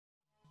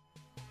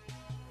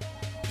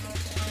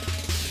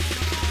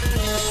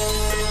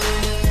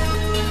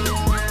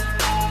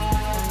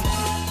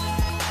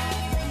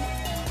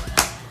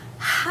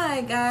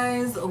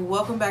guys,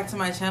 welcome back to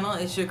my channel.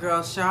 It's your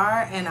girl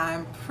Shar, and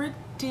I'm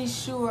pretty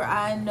sure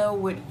I know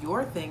what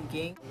you're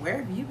thinking. Where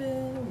have you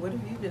been? What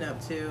have you been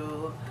up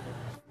to?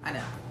 I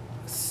know.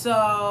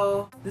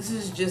 So this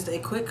is just a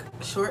quick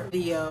short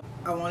video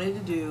I wanted to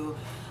do.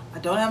 I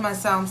don't have my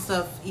sound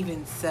stuff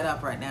even set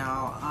up right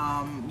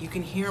now. You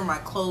can hear my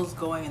clothes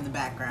going in the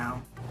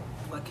background.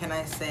 What can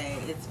I say?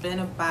 It's been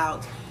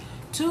about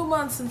 2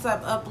 months since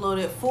I've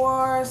uploaded.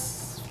 4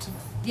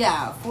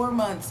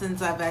 months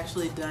since I've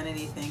actually done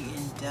anything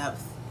in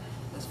depth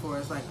as far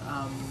as like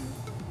a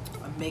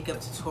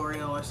makeup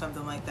tutorial or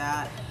something like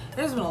that.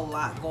 There's been a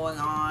lot going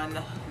on,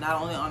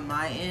 not only on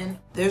my end.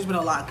 There's been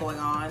a lot going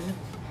on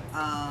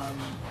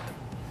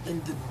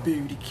in the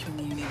beauty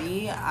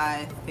community.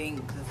 I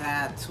think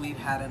that we've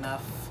had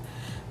enough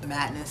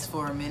madness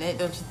for a minute,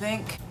 don't you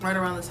think? Right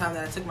around the time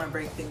that I took my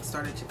break, things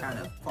started to kind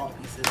of fall to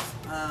pieces.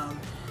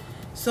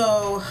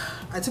 So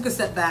I took a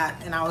step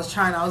back and I was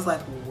like,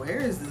 where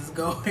is this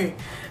going?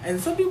 And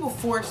some people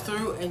forged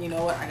through, and you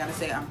know what, I gotta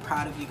say I'm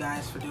proud of you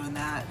guys for doing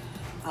that.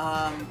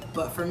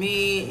 But for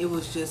me, it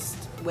was just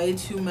way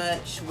too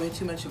much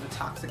of a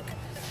toxic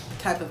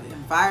type of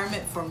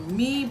environment for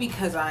me,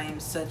 because I am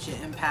such an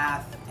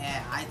empath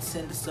and I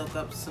tend to soak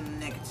up some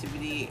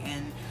negativity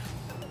and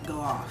go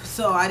off.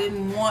 So I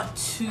didn't want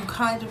to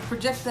kind of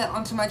project that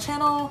onto my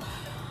channel,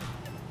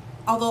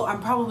 although I'm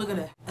probably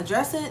gonna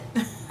address it.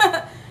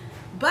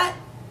 But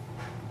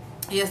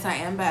yes, I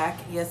am back.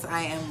 Yes,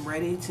 I am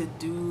ready to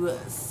do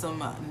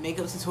some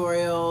makeup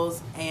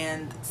tutorials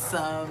and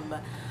some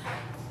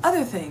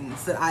other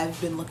things that I've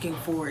been looking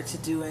forward to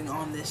doing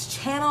on this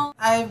channel.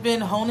 I've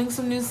been honing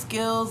some new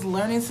skills,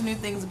 learning some new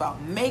things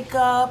about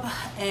makeup,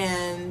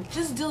 and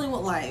just dealing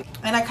with life.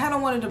 And I kind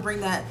of wanted to bring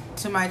that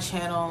to my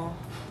channel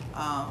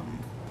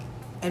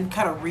and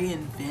kind of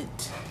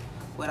reinvent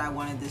what I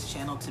wanted this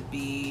channel to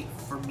be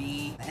for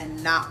me,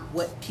 and not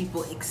what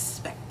people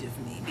expect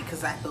of me,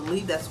 because I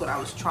believe that's what I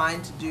was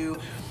trying to do.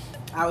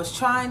 I was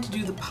trying to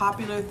do the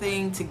popular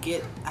thing to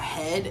get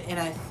ahead, and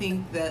I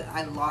think that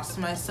I lost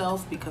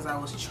myself because I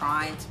was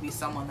trying to be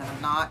someone that I'm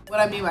not.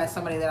 What I mean by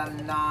somebody that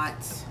I'm not,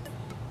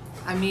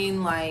 I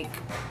mean like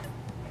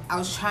I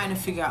was trying to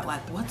figure out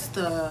like what's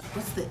the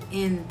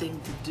end thing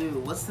to do?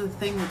 What's the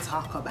thing to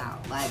talk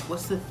about? Like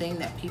what's the thing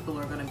that people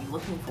are going to be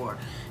looking for?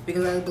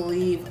 Because I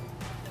believe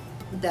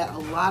that a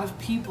lot of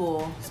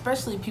people,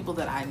 especially people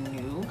that I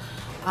knew,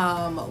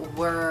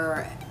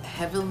 were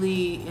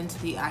heavily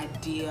into the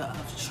idea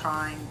of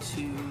trying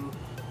to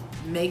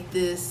make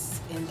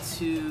this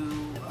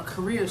into a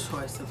career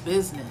choice, a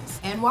business.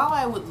 And while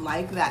I would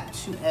like that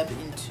to ebb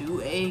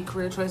into a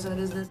career choice in a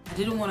business, I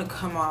didn't want to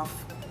come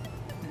off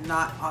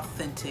not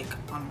authentic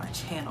on my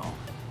channel.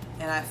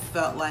 And I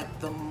felt like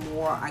the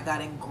more I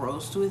got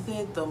engrossed with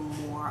it, the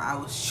more I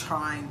was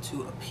trying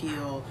to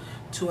appeal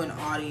to an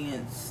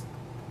audience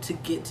to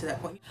get to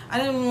that point. I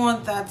didn't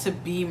want that to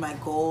be my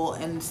goal,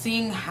 and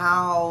seeing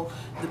how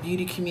the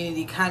beauty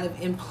community kind of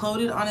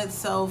imploded on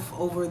itself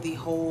over the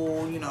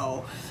whole, you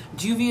know,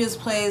 Juvia's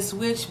Place,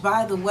 which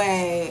by the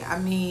way, I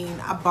mean,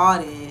 I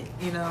bought it,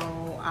 you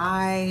know,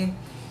 I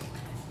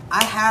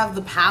have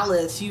the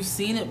palettes, you've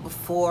seen it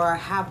before, I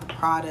have the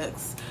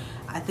products,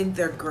 I think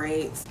they're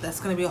great. That's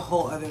gonna be a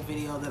whole other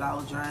video that I'll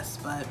address,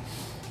 but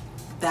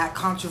that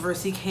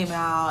controversy came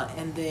out,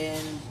 and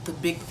then the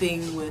big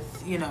thing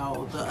with, you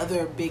know, the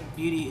other big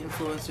beauty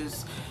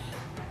influencers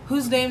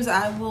whose names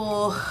I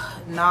will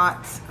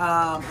not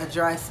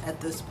address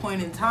at this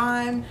point in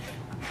time.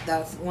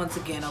 That's once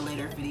again a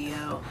later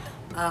video.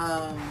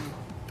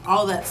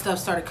 All that stuff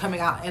started coming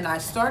out, and I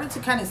started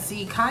to kind of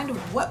see kind of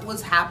what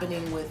was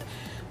happening with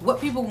what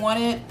people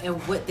wanted and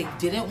what they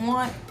didn't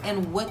want,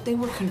 and what they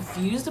were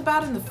confused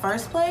about in the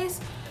first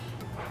place.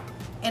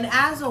 And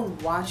as a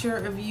watcher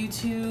of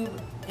YouTube,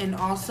 and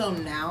also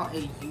now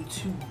a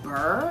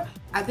YouTuber,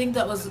 I think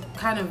that was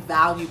kind of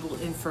valuable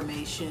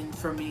information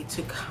for me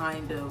to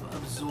kind of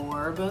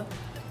absorb,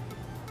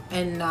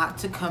 and not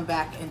to come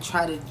back and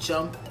try to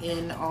jump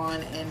in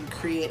on and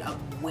create a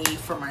wave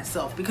for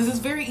myself, because it's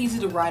very easy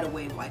to ride a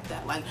wave like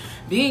that. Like,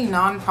 being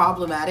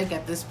non-problematic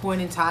at this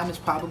point in time is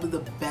probably the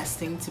best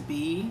thing to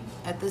be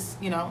at this,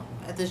 you know,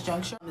 at this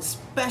juncture,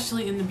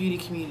 especially in the beauty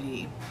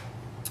community.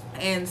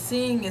 And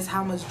seeing as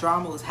how much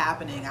drama was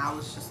happening, I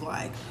was just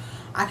like,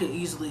 I could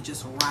easily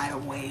just ride a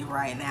wave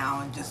right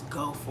now and just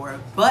go for it.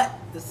 But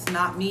that's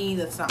not me,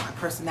 that's not my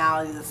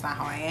personality, that's not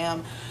how I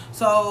am.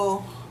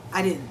 So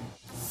I didn't.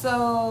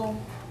 So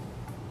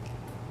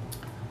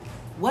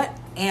what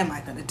am I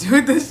gonna do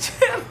with this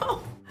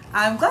channel?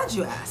 I'm glad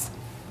you asked.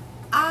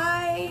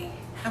 I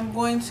am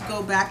going to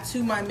go back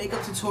to my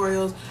makeup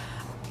tutorials.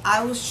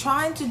 I was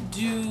trying to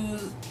do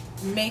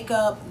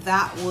makeup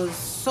that was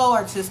so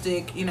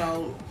artistic. You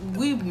know,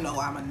 we know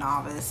I'm a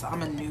novice,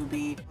 I'm a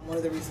newbie. One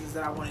of the reasons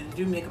that I wanted to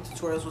do makeup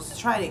tutorials was to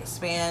try to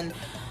expand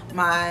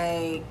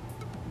my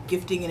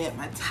gifting in it,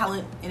 my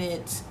talent in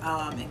it,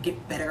 and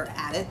get better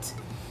at it.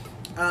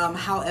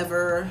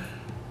 However,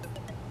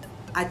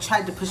 I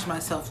tried to push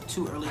myself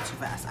too early, too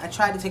fast. I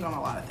tried to take on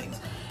a lot of things.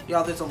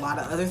 Y'all, there's a lot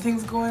of other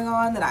things going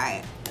on that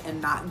I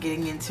and not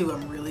getting into.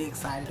 I'm really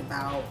excited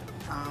about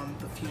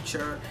the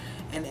future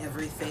and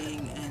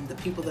everything, and the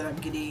people that I'm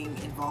getting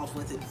involved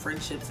with in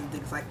friendships and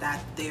things like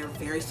that. They're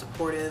very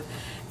supportive,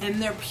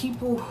 and they're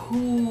people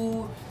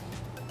who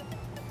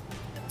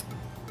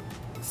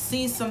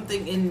see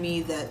something in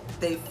me that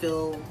they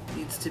feel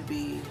needs to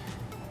be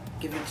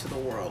given to the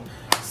world.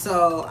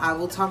 So I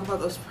will talk about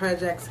those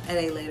projects at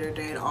a later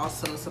date,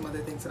 also some other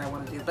things that I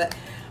want to do. But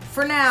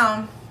for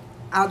now,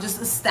 I'll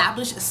just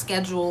establish a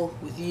schedule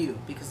with you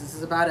because this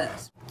is about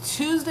us.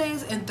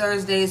 Tuesdays and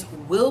Thursdays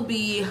will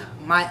be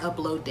my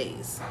upload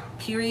days.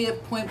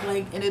 Period, point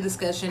blank, end of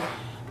discussion.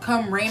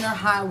 Come rain or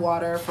high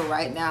water, for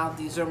right now,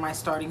 these are my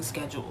starting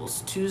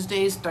schedules.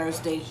 Tuesdays,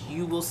 Thursdays,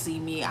 you will see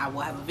me. I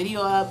will have a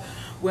video up,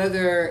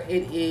 whether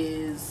it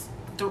is,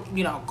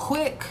 you know,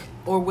 quick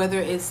or whether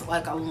it's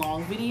like a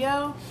long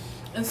video.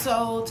 And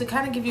so to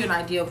kind of give you an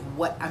idea of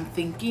what I'm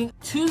thinking,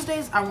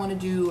 Tuesdays I want to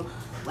do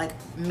like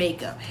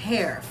makeup,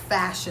 hair,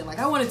 fashion. Like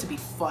I want it to be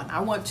fun. I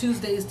want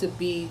Tuesdays to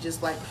be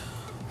just like,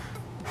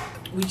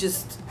 we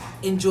just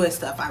enjoy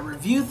stuff. I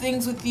review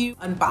things with you,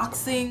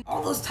 unboxing,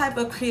 all those type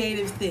of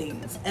creative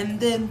things.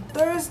 And then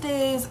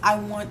Thursdays, I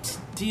want to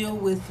deal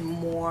with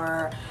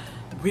more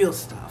real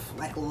stuff,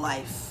 like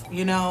life,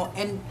 you know,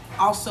 and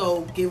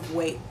also give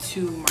weight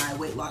to my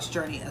weight loss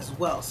journey as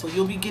well. So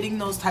you'll be getting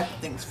those type of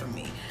things from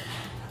me.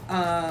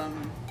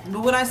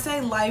 But when I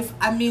say life,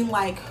 I mean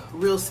like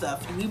real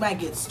stuff. We might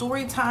get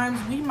story times,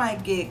 we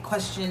might get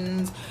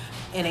questions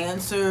and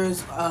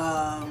answers,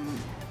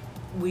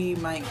 we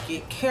might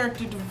get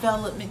character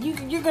development.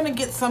 You're gonna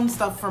get some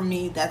stuff from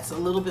me that's a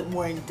little bit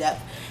more in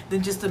depth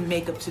than just a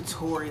makeup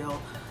tutorial,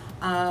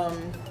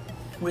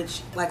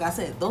 which, like I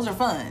said, those are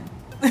fun.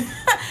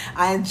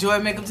 I enjoy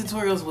makeup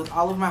tutorials with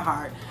all of my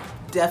heart.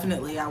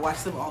 Definitely, I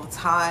watch them all the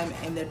time,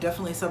 and they're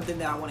definitely something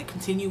that I want to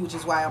continue, which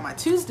is why on my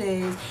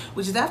Tuesdays,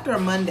 which is after a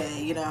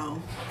Monday, you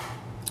know,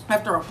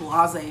 after a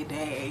blase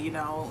day, you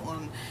know,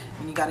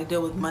 when you got to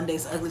deal with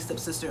Monday's ugly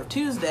stepsister of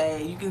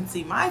Tuesday, you can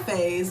see my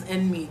face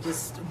and me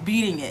just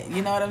beating it,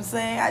 you know what I'm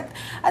saying?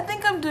 I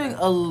think I'm doing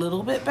a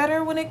little bit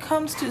better when it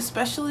comes to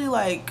especially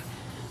like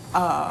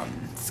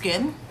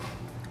skin,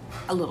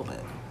 a little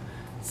bit.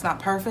 It's not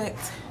perfect,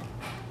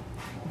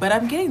 but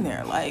I'm getting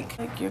there. Like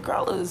your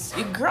girl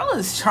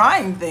is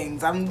trying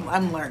things.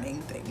 I'm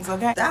learning things,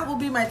 okay? That will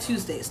be my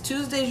Tuesdays.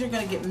 Tuesdays, you're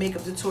gonna get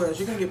makeup tutorials,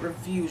 you're gonna get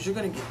reviews, you're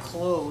gonna get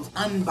clothes,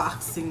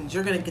 unboxings,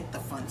 you're gonna get the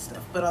fun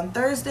stuff. But on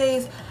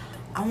Thursdays,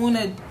 I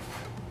wanna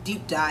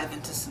deep dive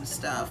into some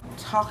stuff. I'm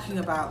talking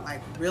about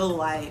like real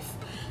life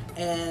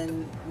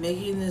and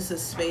making this a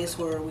space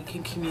where we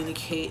can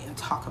communicate and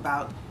talk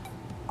about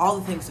all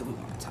the things that we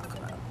wanna talk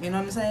about. You know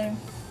what I'm saying?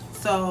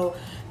 So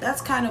that's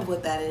kind of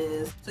what that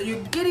is. So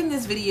you're getting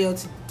this video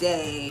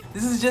today.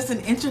 This is just an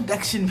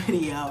introduction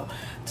video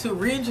to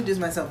reintroduce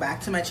myself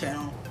back to my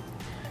channel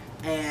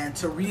and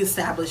to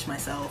reestablish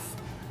myself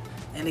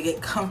and to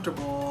get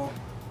comfortable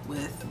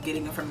with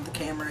getting in front of the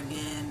camera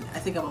again. I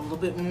think I'm a little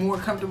bit more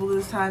comfortable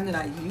this time than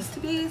I used to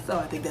be, so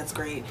I think that's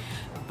great.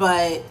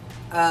 But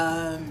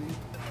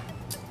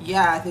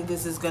yeah, I think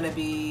this is gonna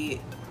be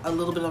a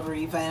little bit of a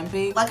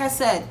revamping. Like I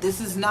said,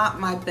 this is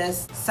not my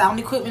best. Sound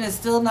equipment is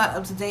still not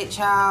up to date,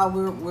 child.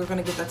 We're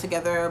gonna get that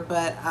together,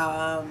 but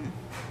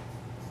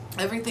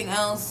everything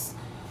else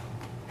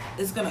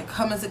is gonna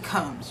come as it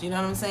comes, you know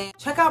what I'm saying?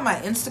 Check out my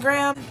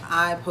Instagram.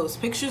 I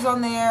post pictures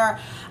on there.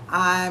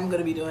 I'm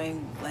gonna be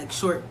doing like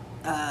short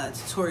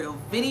tutorial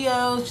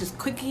videos, just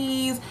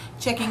quickies,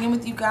 checking in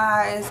with you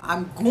guys.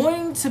 I'm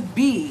going to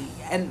be,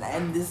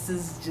 and this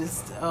is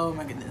just, oh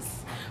my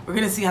goodness, we're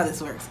gonna see how this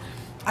works.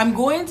 I'm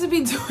going to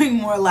be doing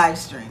more live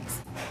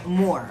streams.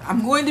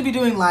 I'm going to be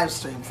doing live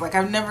streams like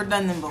I've never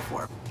done them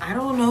before. I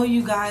don't know,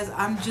 you guys.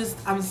 I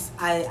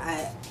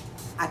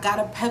got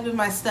a pep in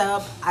my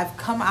step. I've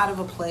come out of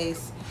a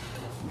place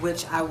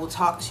which I will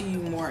talk to you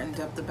more in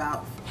depth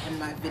about in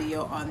my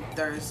video on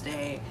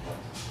Thursday,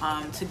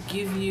 to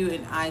give you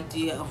an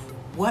idea of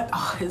what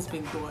all has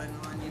been going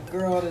on.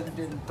 Your girl has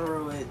been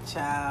through it,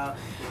 child.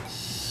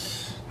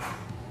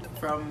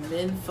 From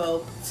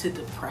menfolk to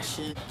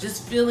depression,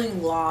 just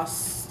feeling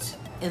lost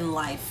in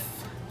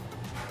life,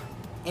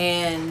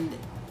 and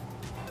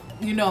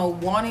you know,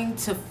 wanting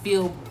to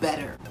feel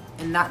better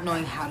and not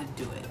knowing how to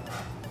do it,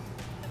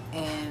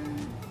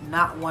 and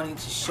not wanting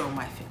to show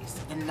my face,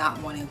 and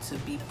not wanting to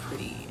be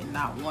pretty, and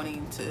not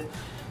wanting to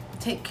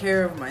take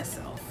care of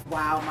myself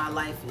while my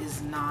life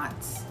is not,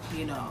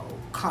 you know,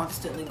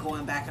 constantly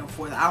going back and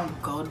forth. I don't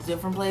go to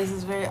different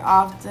places very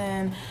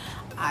often.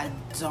 I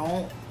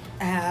don't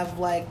have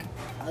like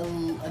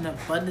an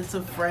abundance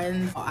of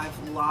friends.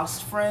 I've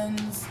lost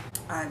friends,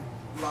 I've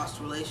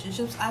lost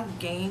relationships, I've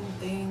gained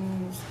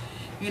things,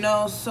 you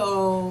know,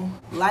 so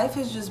life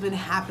has just been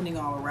happening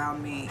all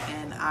around me,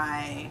 and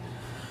I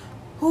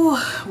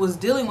was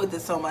dealing with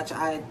it so much.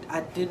 I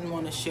didn't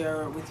want to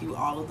share with you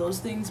all of those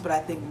things, but I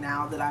think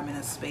now that I'm in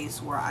a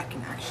space where I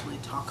can actually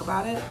talk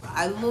about it,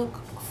 I look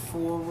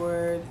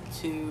forward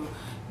to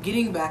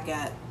getting back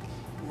at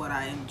what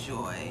I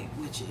enjoy,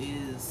 which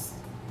is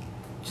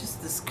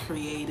just this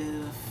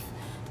creative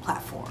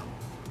platform.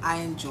 I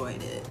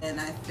enjoyed it. And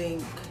I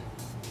think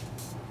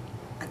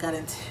I got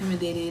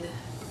intimidated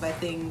by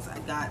things. I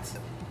got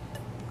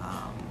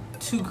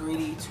too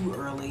greedy too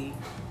early.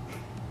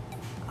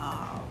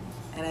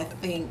 And I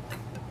think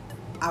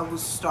I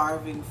was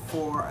starving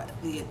for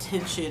the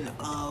attention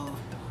of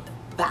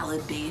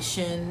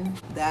validation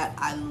that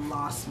I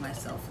lost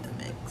myself in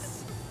the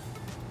mix.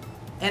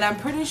 And I'm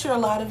pretty sure a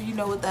lot of you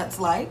know what that's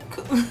like.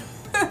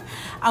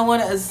 I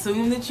want to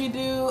assume that you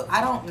do.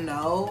 I don't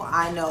know.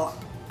 I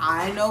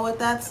know what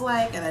that's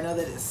like, and I know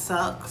that it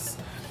sucks.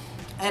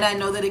 And I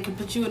know that it can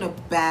put you in a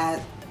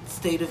bad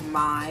state of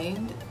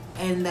mind,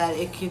 and that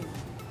it can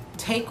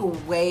take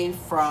away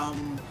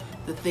from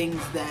the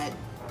things that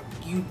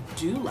you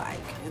do like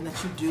and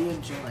that you do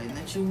enjoy and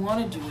that you want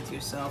to do with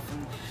yourself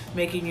and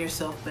making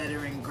yourself better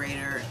and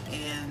greater.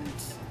 And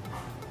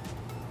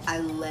I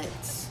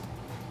let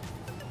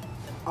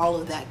all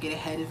of that get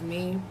ahead of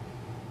me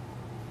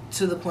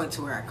to the point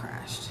to where I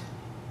crashed.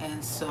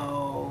 And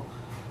so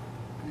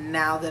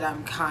now that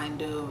I'm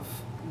kind of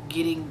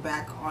getting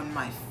back on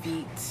my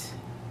feet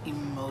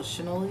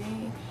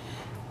emotionally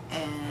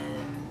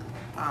and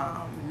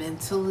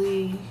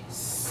mentally,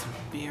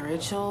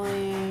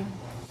 spiritually,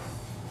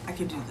 I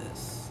can do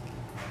this.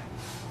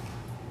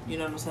 You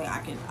know what I'm saying?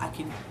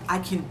 I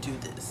can do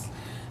this.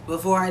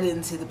 Before I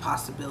didn't see the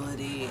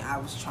possibility. I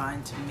was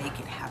trying to make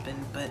it happen,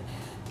 but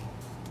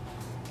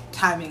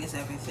timing is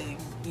everything.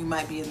 You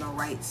might be in the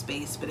right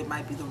space, but it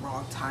might be the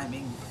wrong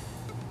timing.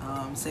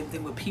 Same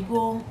thing with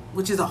people,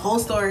 which is a whole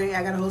story.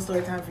 I got a whole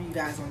story time for you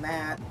guys on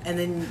that. And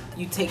then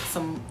you take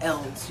some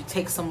L's, you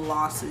take some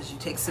losses, you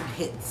take some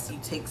hits, you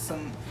take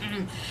some,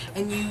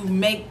 and you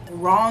make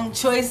wrong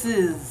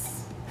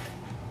choices.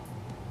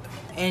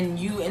 And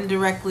you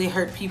indirectly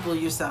hurt people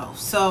yourself.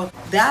 So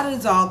that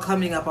is all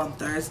coming up on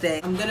Thursday.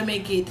 I'm gonna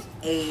make it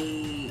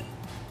a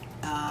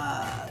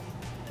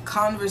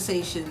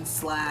conversation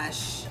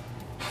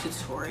 /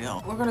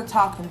 tutorial. We're gonna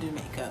talk and do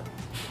makeup.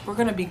 We're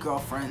gonna be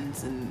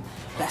girlfriends and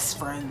best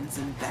friends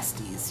and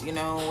besties. You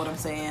know what I'm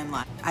saying?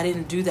 Like, I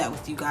didn't do that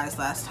with you guys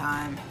last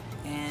time,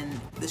 and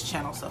this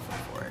channel suffered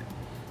for it.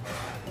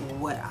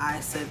 What I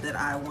said that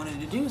I wanted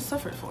to do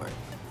suffered for it.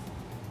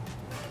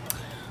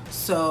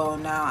 So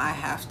now I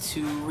have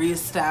to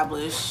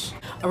reestablish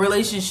a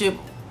relationship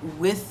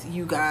with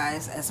you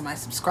guys as my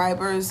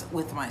subscribers,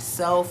 with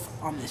myself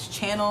on this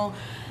channel.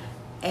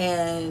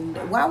 And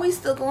while we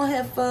still gonna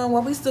have fun,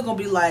 while we still gonna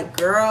be like,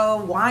 girl,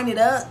 wind it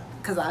up,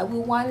 because I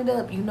will wind it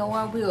up. You know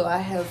I will. I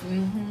have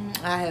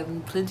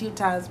plenty of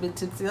times been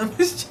tipsy on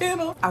this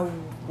channel. I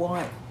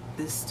want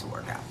this to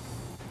work out.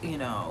 You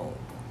know,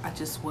 I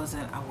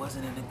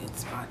wasn't in a good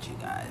spot, you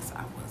guys.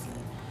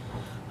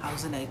 I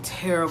was in a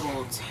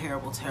terrible,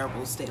 terrible,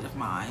 terrible state of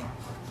mind.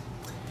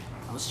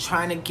 I was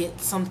trying to get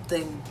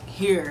something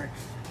here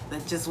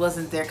that just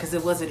wasn't there because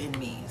it wasn't in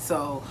me.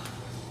 So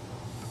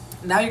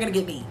now you're gonna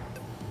get me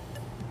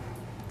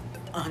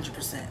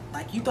 100%.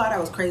 Like, you thought I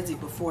was crazy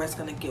before, it's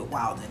gonna get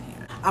wild in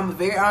here. I'm a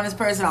very honest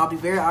person. I'll be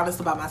very honest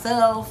about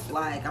myself.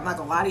 Like, I'm not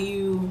gonna lie to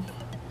you.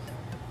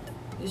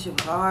 This shit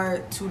was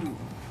hard to do.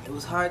 It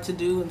was hard to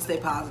do and stay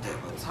positive.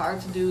 It was hard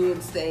to do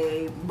and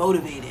stay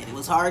motivated. It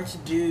was hard to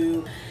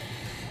do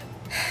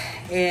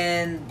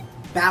and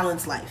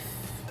balance life.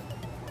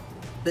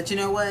 But you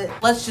know what?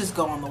 Let's just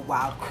go on the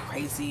wild,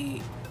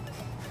 crazy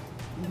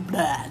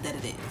blah that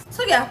it is.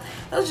 So yeah,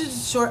 that was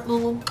just a short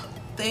little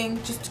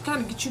thing just to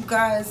kind of get you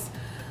guys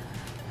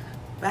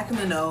back in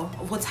the know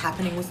of what's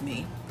happening with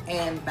me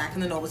and back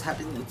in the know of what's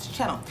happening with the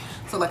channel.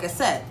 So like I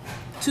said,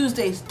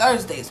 Tuesdays,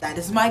 Thursdays, that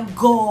is my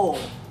goal.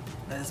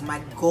 That is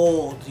my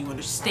goal. Do you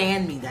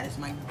understand me? That is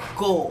my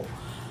goal.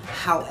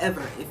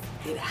 However, if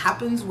it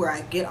happens where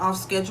I get off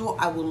schedule,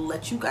 I will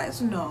let you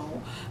guys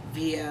know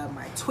via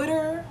my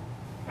Twitter,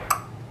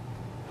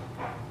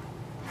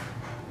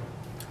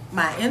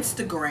 my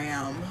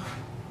Instagram,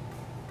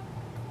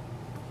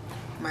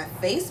 my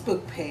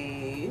Facebook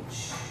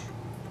page,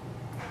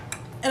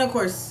 and of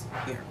course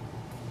here.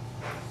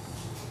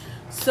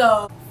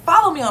 So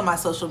follow me on my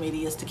social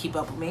medias to keep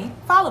up with me.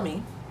 Follow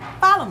me.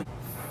 Follow me.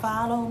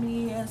 Follow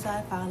me as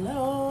I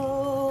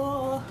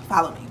follow.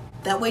 Follow me.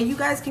 That way you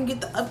guys can get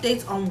the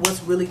updates on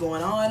what's really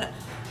going on.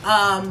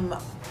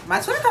 My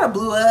Twitter kind of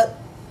blew up.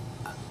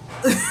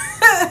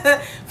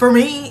 For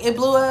me, it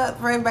blew up.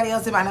 For everybody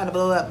else, it might not have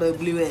blew up, but it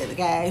blew up,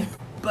 okay?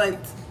 But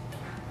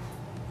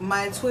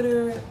my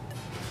Twitter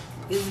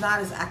is not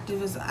as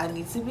active as I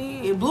need to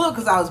be. It blew up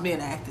because I was being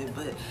active,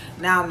 but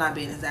now I'm not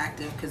being as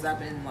active because I've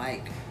been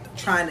like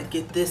trying to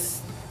get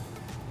this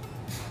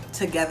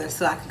together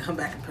so I can come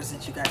back and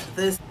present you guys with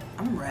this.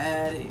 I'm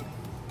ready.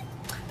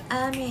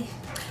 I'm ready.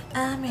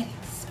 I'm ready.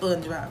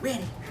 SpongeBob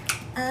ready.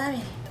 I'm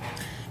ready.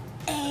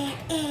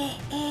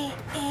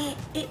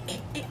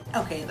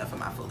 Okay, enough of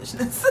my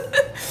foolishness.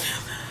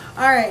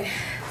 Alright,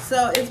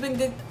 so it's been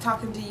good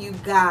talking to you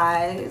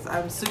guys.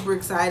 I'm super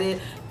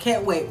excited.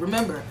 Can't wait.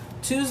 Remember,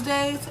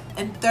 Tuesdays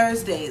and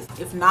Thursdays.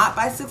 If not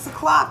by 6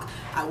 o'clock,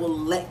 I will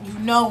let you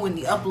know when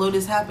the upload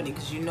is happening,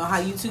 because you know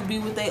how YouTube be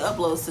with their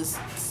upload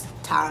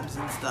times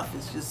and stuff.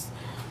 It's just,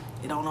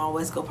 it don't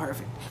always go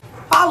perfect.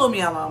 Follow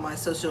me on all my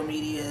social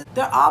media.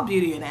 They're all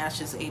Beauty and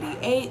Ashes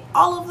 88,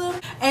 all of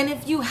them. And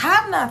if you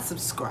have not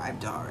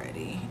subscribed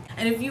already,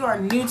 and if you are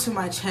new to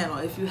my channel,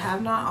 if you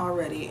have not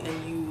already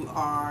and you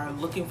are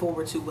looking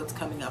forward to what's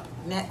coming up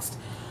next,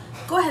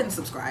 go ahead and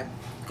subscribe.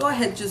 Go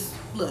ahead, just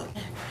look.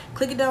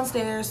 Click it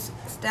downstairs.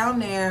 It's down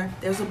there.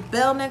 There's a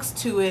bell next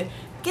to it.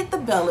 Get the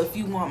bell if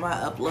you want my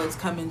uploads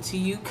coming to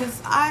you,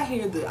 because I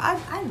know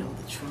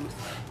the truth.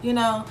 You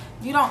know,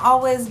 you don't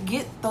always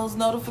get those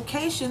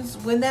notifications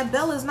when that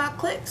bell is not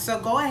clicked. So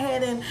go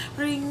ahead and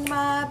ring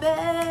my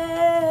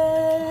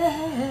bell.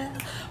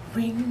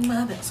 Ring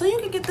my bell. So you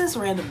can get this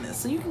randomness.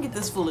 So you can get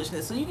this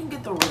foolishness. So you can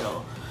get the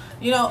real,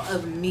 you know,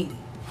 of me.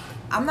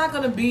 I'm not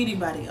going to be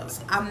anybody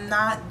else. I'm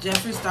not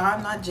Jeffree Star.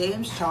 I'm not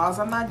James Charles.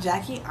 I'm not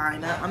Jackie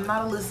Ina. I'm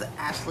not Alyssa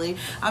Ashley.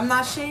 I'm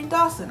not Shane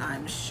Dawson.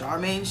 I'm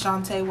Charmaine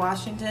Shantae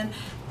Washington.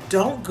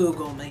 Don't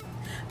Google me.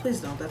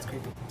 Please don't. That's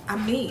creepy.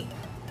 I'm me.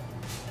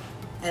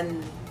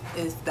 And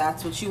if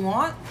that's what you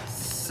want,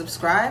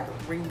 subscribe,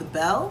 ring the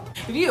bell.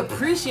 If you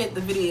appreciate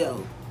the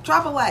video,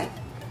 drop a like.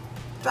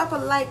 Drop a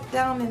like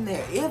down in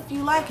there if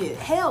you like it.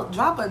 Hell,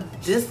 drop a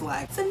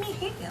dislike. Send me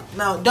hate.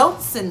 No,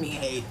 don't send me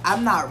hate.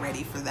 I'm not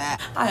ready for that.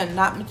 I am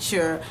not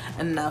mature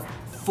enough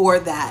for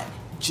that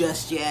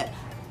just yet.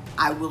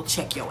 I will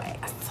check your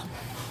ass.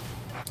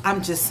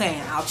 I'm just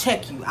saying, I'll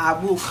check you. I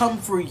will come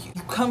for you.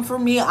 You come for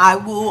me, I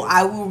will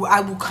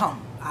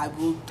come. I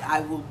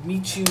will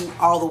meet you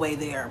all the way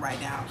there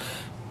right now.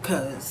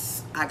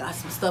 Cause I got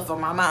some stuff on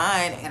my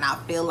mind, and I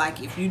feel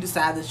like if you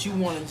decide that you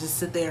want to just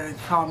sit there and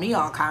call me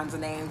all kinds of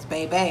names,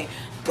 baby,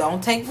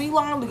 don't take me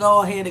long to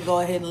go ahead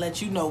and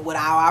let you know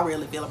how I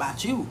really feel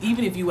about you.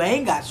 Even if you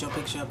ain't got your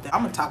picture up there,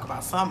 I'm gonna talk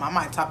about something. I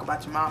might talk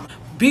about your mama.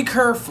 Be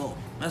careful.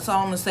 That's all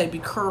I'm gonna say. Be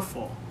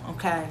careful.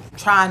 Okay? I'm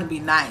trying to be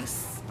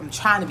nice. I'm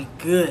trying to be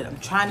good. I'm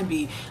trying to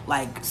be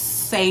like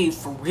saved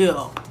for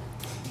real.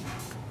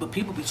 But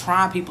people be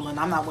trying people, and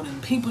I'm not one of them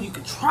people you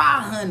can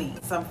try, honey.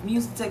 Some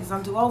music takes,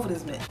 I'm too over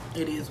this, man.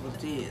 It is what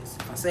it is.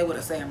 If I say what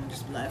I say, I'm gonna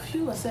just be like,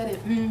 phew, I said it.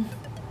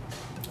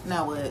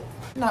 Now what?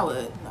 Now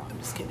what? No, I'm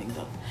just kidding.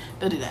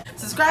 Don't do that.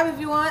 Subscribe if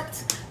you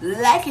want.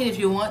 Like it if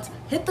you want.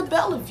 Hit the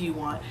bell if you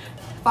want.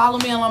 Follow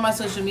me on all my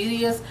social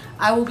medias.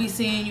 I will be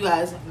seeing you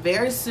guys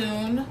very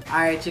soon. All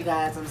right, you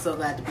guys, I'm so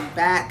glad to be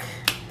back.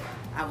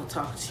 I will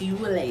talk to you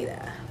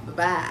later.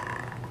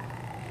 Bye-bye.